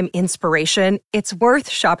mealtime inspiration, it's worth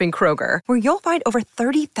shopping Kroger, where you'll find over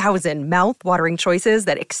 30,000 mouthwatering choices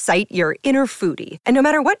that excite your inner foodie. And no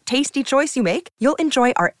matter what tasty choice you make, you'll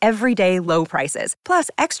enjoy our everyday low prices, plus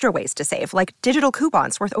extra ways to save, like digital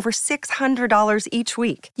coupons worth over $600 each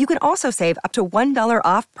week. You can also save up to $1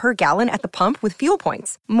 off per gallon at the pump with fuel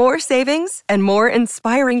points. More savings and more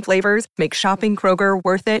inspiring flavors make shopping Kroger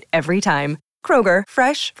worth it every time. Kroger,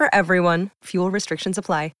 fresh for everyone. Fuel restrictions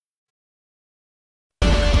apply.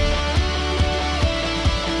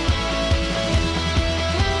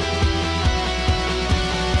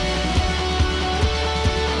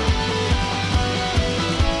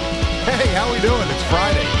 Hey, how we doing? It's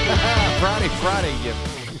Friday. Friday.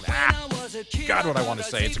 God, what I want to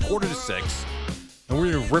say. It's 5:45. And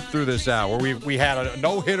we're going to rip through this hour. We had a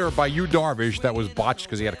no-hitter by Yu Darvish that was botched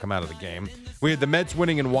because he had to come out of the game. We had the Mets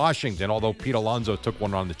winning in Washington, although Pete Alonso took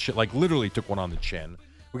one on the chin, like literally took one on the chin.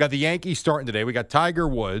 We got the Yankees starting today. We got Tiger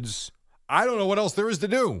Woods. I don't know what else there is to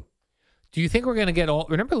do. Do you think we're going to get all?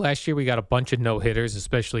 Remember last year we got a bunch of no-hitters,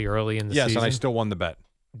 especially early in the season? Yes, and I still won the bet.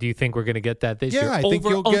 Do you think we're going to get that this year? Yeah, I think Over,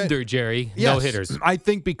 you'll get under, Jerry, yes, no hitters. I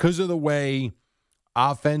think because of the way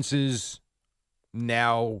offenses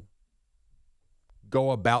now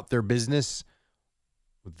go about their business,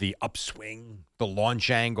 the upswing, the launch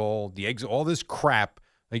angle, the exit, all this crap.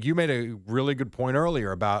 Like, you made a really good point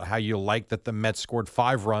earlier about how you like that the Mets scored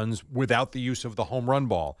 5 runs without the use of the home run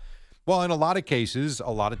ball. Well, in a lot of cases,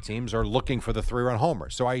 a lot of teams are looking for the 3-run homer.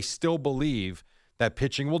 So I still believe that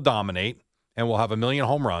pitching will dominate and we'll have 1 million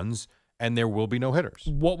home runs and there will be no hitters.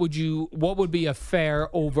 What would be a fair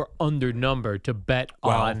over-under number to bet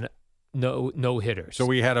on no hitters? So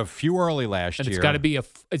we had a few early last and year.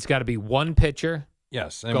 it's got to be one pitcher.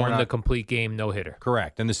 Yes, and going the complete game, no hitter.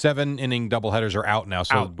 Correct. And the 7-inning doubleheaders are out now,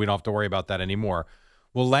 so we don't have to worry about that anymore.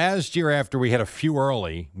 Well, last year after we had a few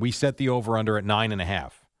early, we set the over-under at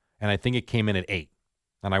 9.5, and I think it came in at 8,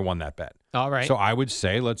 and I won that bet. All right. So I would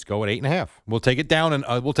say let's go at 8.5. We'll take it down, and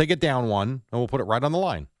we'll take it down 1, and we'll put it right on the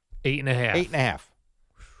line. 8.5. 8.5.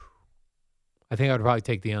 I think I would probably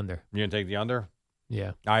take the under. You're gonna take the under?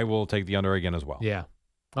 Yeah. I will take the under again as well. Yeah.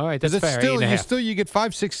 All right, that's it's fair. Still, you get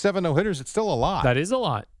 5, 6, 7 no hitters. It's still a lot. That is a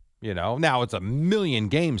lot. You know, now it's 1 million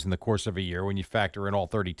games in the course of a year when you factor in all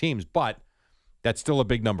 30 teams, but that's still a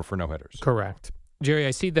big number for no hitters. Correct. Jerry,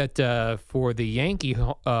 I see that for the Yankee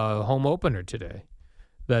home opener today,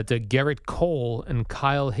 that Garrett Cole and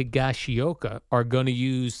Kyle Higashioka are going to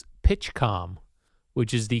use PitchCom,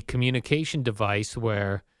 which is the communication device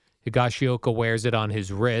where Higashioka wears it on his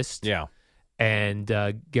wrist. Yeah. And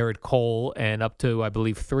Garrett Cole and up to, I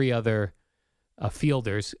believe, 3 other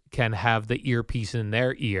fielders can have the earpiece in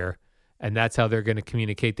their ear, and that's how they're going to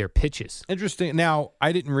communicate their pitches. Interesting. Now,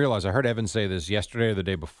 I didn't realize, I heard Evan say this yesterday or the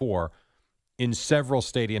day before, in several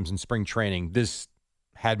stadiums in spring training, this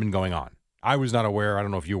had been going on. I was not aware. I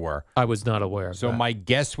don't know if you were. I was not aware of So that. my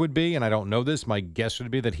guess would be, and I don't know this, my guess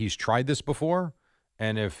would be that he's tried this before,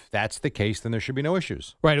 And if that's the case, then there should be no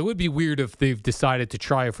issues. Right. It would be weird if they've decided to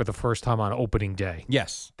try it for the first time on opening day.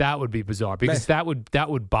 Yes. That would be bizarre because that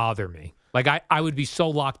would bother me. Like I would be so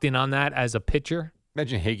locked in on that as a pitcher.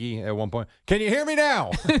 Imagine Higgy at one point. Can you hear me now?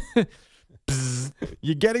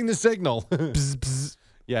 You're getting the signal.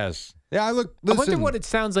 Yes. Yeah, listen. I wonder what it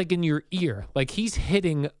sounds like in your ear. Like he's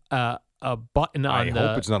hitting a button on the I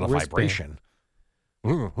hope it's not a wristband. vibration.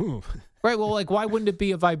 Right. Well, like, why wouldn't it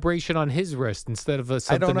be a vibration on his wrist instead of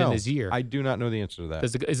something in his ear? I do not know the answer to that.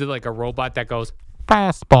 Is it like a robot that goes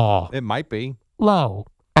fastball, It might be. low,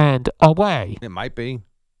 and away? It might be.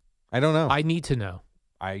 I don't know. I need to know.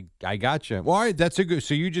 I got you. Well, all right, that's a good.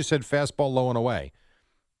 So you just said fastball low and away.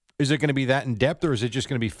 Is it going to be that in depth, or is it just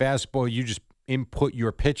going to be fastball? You just input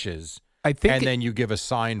your pitches, I think, and then you give a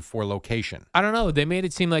sign for location. I don't know. They made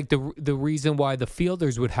it seem like the reason why the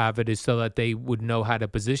fielders would have it is so that they would know how to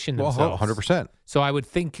position themselves. 100%. So I would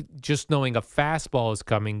think just knowing a fastball is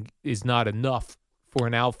coming is not enough for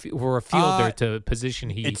a fielder to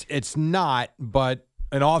position. It's not, but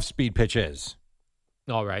an off-speed pitch is.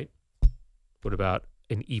 All right. What about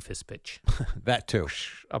an ephus pitch? That too.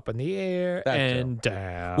 Up in the air That and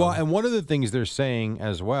down. Well, and one of the things they're saying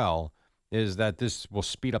as well is that this will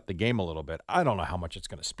speed up the game a little bit. I don't know how much it's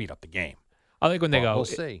going to speed up the game. I like when they go, we'll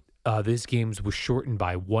see. This game was shortened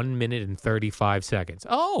by 1 minute and 35 seconds.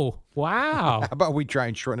 Oh, wow. How about we try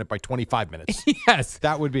and shorten it by 25 minutes? Yes.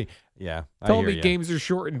 That would be, yeah. Tell me games are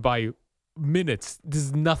shortened by minutes. This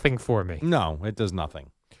is nothing for me. No, it does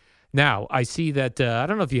nothing. Now, I see that, I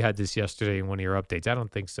don't know if you had this yesterday in one of your updates. I don't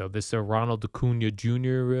think so. This Ronald Acuna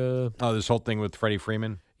Jr. This whole thing with Freddie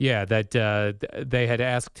Freeman? Yeah, that they had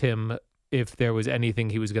asked him if there was anything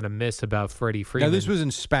he was going to miss about Freddie Freeman. Now, this was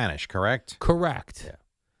in Spanish, correct? Correct. Yeah.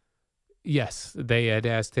 Yes, they had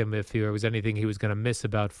asked him if there was anything he was going to miss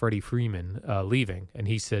about Freddie Freeman leaving, and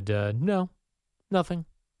he said, no, nothing.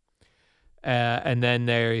 And then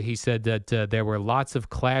he said that there were lots of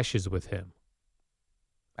clashes with him.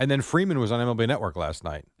 And then Freeman was on MLB Network last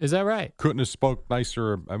night. Is that right? Couldn't have spoke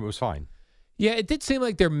nicer. It was fine. Yeah, it did seem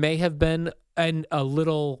like there may have been a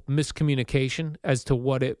little miscommunication as to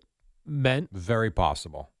what it meant. Very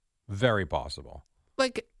possible. Very possible.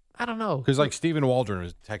 Like, I don't know. Because like Stephen Waldron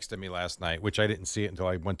was texting me last night, which I didn't see it until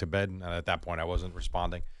I went to bed. And at that point, I wasn't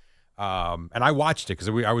responding. And I watched it because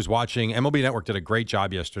I was watching. MLB Network did a great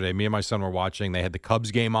job yesterday. Me and my son were watching. They had the Cubs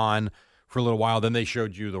game on for a little while. Then they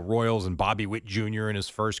showed you the Royals and Bobby Witt Jr. in his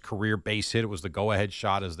first career base hit. It was the go-ahead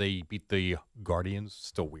shot as they beat the Guardians.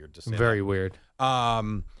 Still weird to say. Very weird.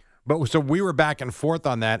 But so we were back and forth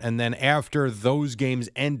on that. And then after those games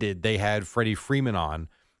ended, they had Freddie Freeman on.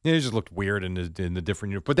 It just looked weird in the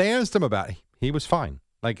different unit. But they asked him about it. He was fine.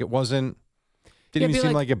 Like it wasn't, didn't even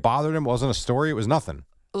seem like it bothered him. It wasn't a story. It was nothing.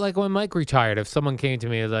 Like when Mike retired, if someone came to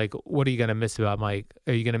me like, what are you going to miss about Mike?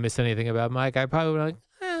 Are you going to miss anything about Mike? I'd probably be like,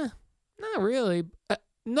 not really.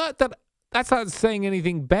 Not that that's not saying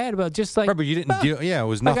anything bad about just like. Right, but you didn't deal. Yeah, it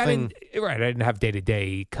was nothing. I didn't have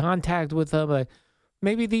day-to-day contact with them. Like,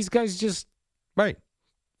 maybe these guys just. Right.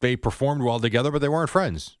 They performed well together, but they weren't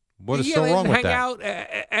friends. What is so wrong with hang that? out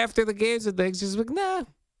after the games and things. Just like, nah.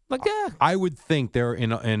 Like, yeah. I would think they're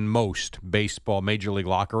in most baseball major league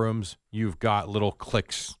locker rooms, you've got little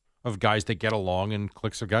cliques of guys that get along and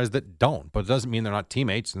cliques of guys that don't. But it doesn't mean they're not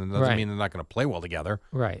teammates, and it doesn't mean they're not going to play well together.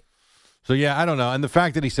 Right. So, yeah, I don't know. And the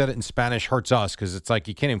fact that he said it in Spanish hurts us because it's like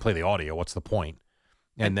you can't even play the audio. What's the point?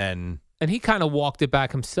 And he kind of walked it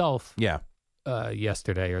back himself. Yeah.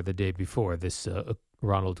 Yesterday or the day before, this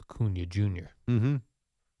Ronald Acuna Jr. Mm-hmm.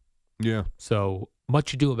 Yeah. So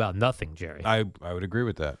much ado about nothing, Jerry. I would agree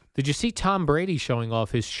with that. Did you see Tom Brady showing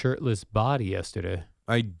off his shirtless body yesterday?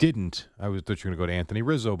 I didn't. I thought you were going to go to Anthony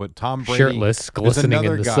Rizzo, but Tom Brady. Shirtless, glistening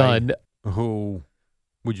in the sun. Who,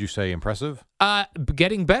 would you say, impressive?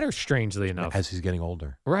 Getting better, strangely enough. As he's getting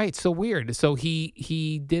older. Right, so weird. So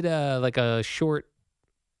he did a short,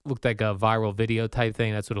 looked like a viral video type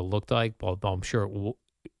thing. That's what it looked like. Well, I'm sure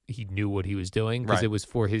he knew what he was doing because it was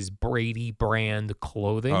for his Brady brand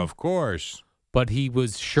clothing. Of course. But he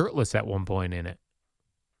was shirtless at one point in it.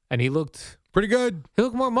 And he looked... pretty good. He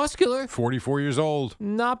looked more muscular. 44 years old.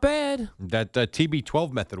 Not bad. That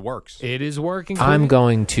TB12 method works. It is working. I'm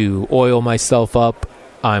going to oil myself up.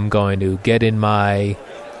 I'm going to get in my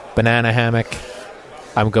banana hammock.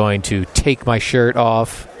 I'm going to take my shirt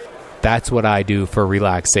off. That's what I do for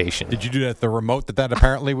relaxation. Did you do that at the remote that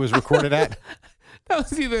apparently was recorded at? That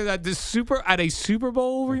was either at a Super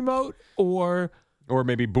Bowl remote or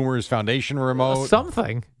maybe Boomer's Foundation remote.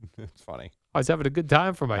 Something. It's funny. I was having a good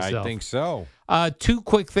time for myself. I think so. Two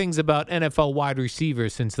quick things about NFL wide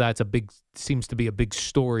receivers, since that's seems to be a big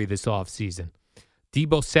story this offseason.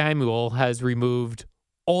 Deebo Samuel has removed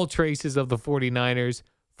all traces of the 49ers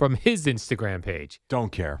from his Instagram page.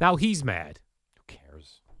 Don't care. Now he's mad. Who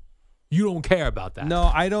cares? You don't care about that.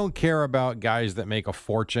 No, I don't care about guys that make a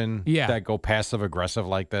fortune that go passive-aggressive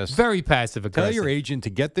like this. Very passive-aggressive. Tell your agent to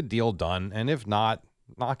get the deal done, and if not,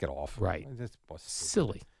 knock it off. Right. It's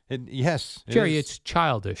silly. Yes. Jerry, it's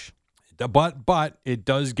childish. But it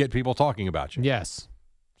does get people talking about you. Yes.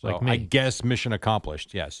 So Like me. I guess mission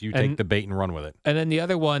accomplished. Yes, you take the bait and run with it. And then the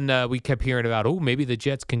other one we kept hearing about, maybe the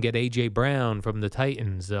Jets can get A.J. Brown from the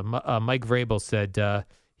Titans. Mike Vrabel said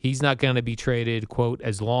he's not going to be traded, quote,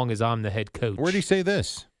 as long as I'm the head coach. Where did he say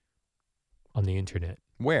this? On the internet.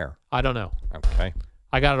 Where? I don't know. Okay.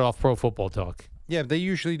 I got it off Pro Football Talk. Yeah, they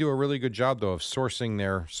usually do a really good job, though, of sourcing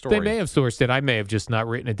their story. They may have sourced it. I may have just not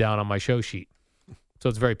written it down on my show sheet. So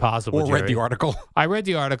it's very possible, Or read Jerry. the article. I read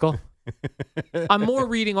the article. I'm more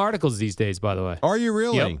reading articles these days, by the way. Are you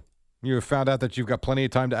really? Yep. You have found out that you've got plenty of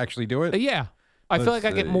time to actually do it? Yeah. I feel like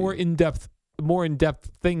I get more in-depth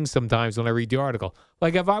things sometimes when I read the article.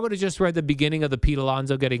 Like if I would have just read the beginning of the Pete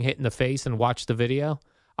Alonso getting hit in the face and watched the video,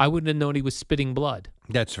 I wouldn't have known he was spitting blood.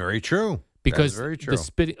 That's very true. Because very true. the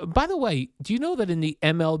spitting. By the way, do you know that in the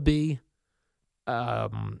MLB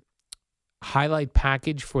highlight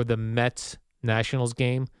package for the Mets Nationals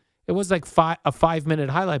game, it was like a 5-minute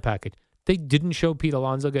highlight package. They didn't show Pete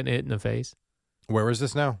Alonso getting hit in the face. Where is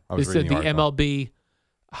this now? I was This is reading the article. MLB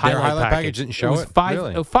Their highlight package didn't show was it? Five,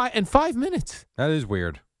 Really? in 5 minutes. That is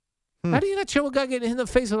weird. How do you not show a guy getting hit in the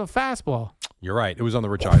face with a fastball? You're right. It was on the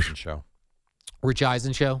Rich Eisen show. Rich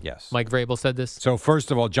Eisen show? Yes. Mike Vrabel said this? So first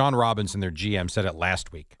of all, John Robinson, their GM, said it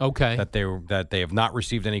last week. Okay. That they have not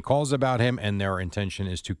received any calls about him, and their intention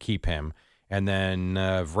is to keep him. And then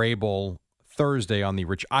Vrabel Thursday on the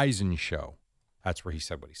Rich Eisen show. That's where he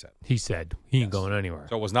said what he said. He said he ain't going anywhere.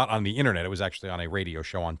 So it was not on the internet. It was actually on a radio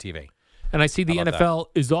show on TV. And I see the How about NFL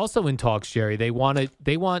is also in talks, Jerry. They want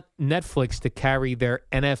Netflix to carry their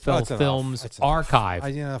NFL films archive.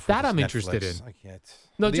 That I'm interested in.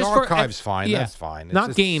 No, the just archive's for, fine. Yeah, That's fine. It's not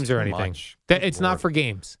just games or too anything. much. It's not for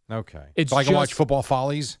games. Okay. It's so I can watch just- Football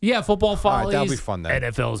Follies? Yeah, Football All Follies. right, that'll be fun then.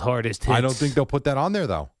 NFL's hardest hits. I don't think they'll put that on there,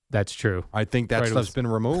 though. That's true. I think that Right, it stuff's was- been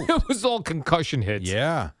removed. It was all concussion hits.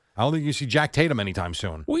 Yeah. I don't think you see Jack Tatum anytime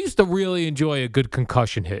soon. We used to really enjoy a good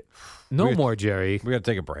concussion hit. No more, Jerry. We got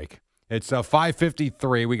to take a break. It's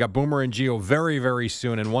 5:53. We got Boomer and Gio very, very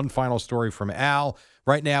soon. And one final story from Al.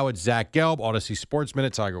 Right now, it's Zach Gelb, Odyssey Sports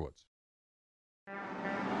Minute, Tiger Woods.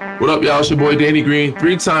 What up, y'all? It's your boy Danny Green,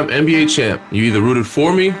 3-time NBA champ. You either rooted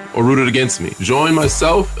for me or rooted against me. Join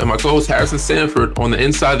myself and my co-host Harrison Sanford on the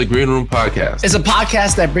Inside the Green Room podcast. It's a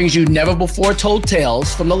podcast that brings you never-before-told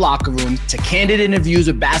tales from the locker room to candid interviews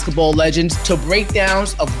with basketball legends to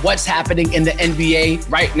breakdowns of what's happening in the NBA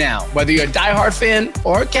right now. Whether you're a diehard fan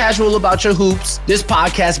or casual about your hoops, this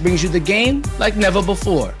podcast brings you the game like never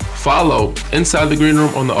before. Follow Inside the Green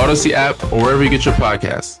Room on the Odyssey app or wherever you get your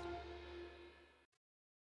podcasts.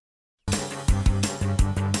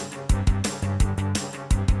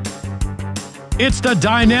 It's the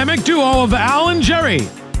dynamic duo of Al and Jerry,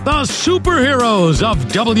 the superheroes of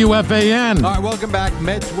WFAN. All right, welcome back.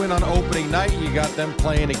 Mets win on opening night. You got them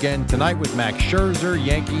playing again tonight with Max Scherzer.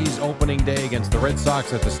 Yankees opening day against the Red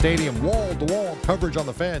Sox at the stadium. Wall-to-wall coverage on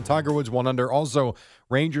the Fan. Tiger Woods won under. Also,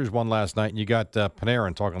 Rangers won last night. And you got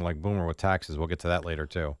Panarin talking like Boomer with taxes. We'll get to that later,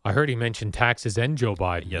 too. I heard he mentioned taxes and Joe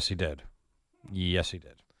Biden. Yes, he did. Yes, he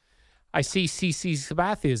did. I see CC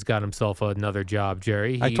Sabathia's got himself another job,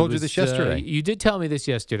 Jerry. I told you this yesterday. You did tell me this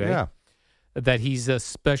yesterday. Yeah. That he's a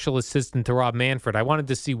special assistant to Rob Manfred. I wanted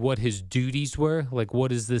to see what his duties were. Like, what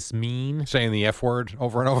does this mean? Saying the F word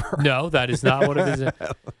over and over? No, that is not what it is.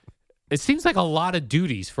 It seems like a lot of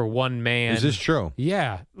duties for one man. Is this true?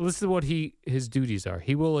 Yeah. Listen to what his duties are.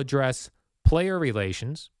 He will address player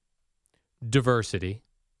relations, diversity,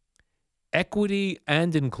 equity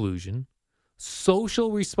and inclusion,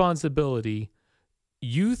 social responsibility,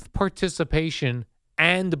 youth participation,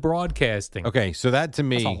 and broadcasting. Okay, so that to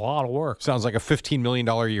me That's a lot of work. sounds like a $15 million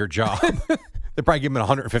a year job. They probably give him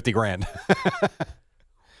 $150,000.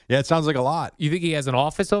 Yeah, it sounds like a lot. You think he has an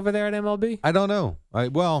office over there at MLB? I don't know.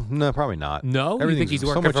 Well, no, probably not. No? You think Everything's he's so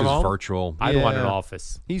working much from is home? virtual. I'd want an Yeah.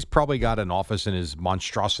 office. He's probably got an office in his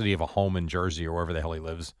monstrosity of a home in Jersey or wherever the hell he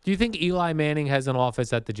lives. Do you think Eli Manning has an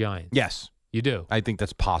office at the Giants? Yes. You do? I think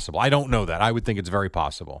that's possible. I don't know that. I would think it's very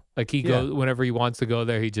possible. Like he goes, whenever he wants to go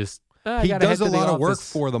there, he just, I He gotta does head a to the lot of work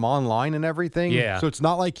office. for them online and everything. Yeah. So it's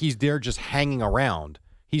not like he's there just hanging around.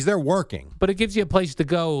 He's there working. But it gives you a place to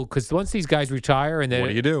go because once these guys retire and What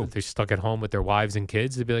do you do? they're stuck at home with their wives and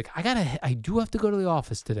kids, they'd be like, I do have to go to the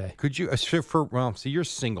office today. Could you, you're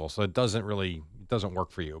single, so it doesn't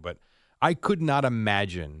work for you. But I could not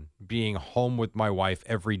imagine being home with my wife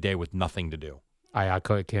every day with nothing to do. I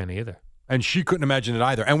can't either. And she couldn't imagine it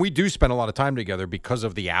either. And we do spend a lot of time together because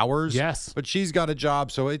of the hours. Yes. But she's got a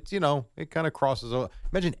job, so it's, it kind of crosses over.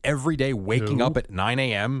 Imagine every day waking up at 9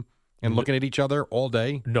 a.m. and looking at each other all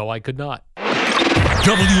day. No, I could not.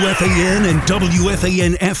 WFAN and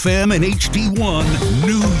WFAN-FM and HD1,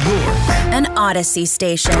 New York. An Odyssey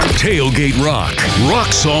station. Tailgate Rock.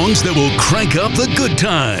 Rock songs that will crank up the good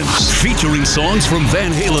times. Featuring songs from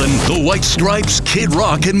Van Halen, The White Stripes, Kid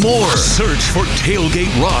Rock, and more. Search for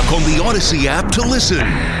Tailgate Rock on the Odyssey app to listen.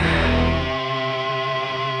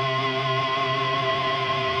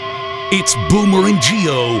 It's Boomer and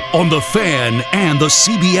Gio on The Fan and the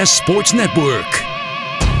CBS Sports Network.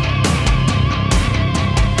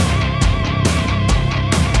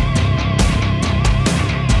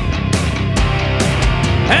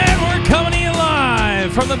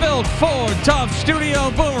 From the Built Ford Tough Studio,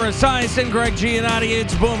 Boomer Esiason, Greg Giannotti.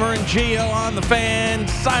 It's Boomer and Gio on The Fan,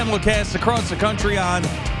 simulcast across the country on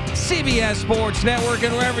CBS Sports Network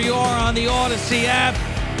and wherever you are on the Odyssey app.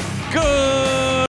 Good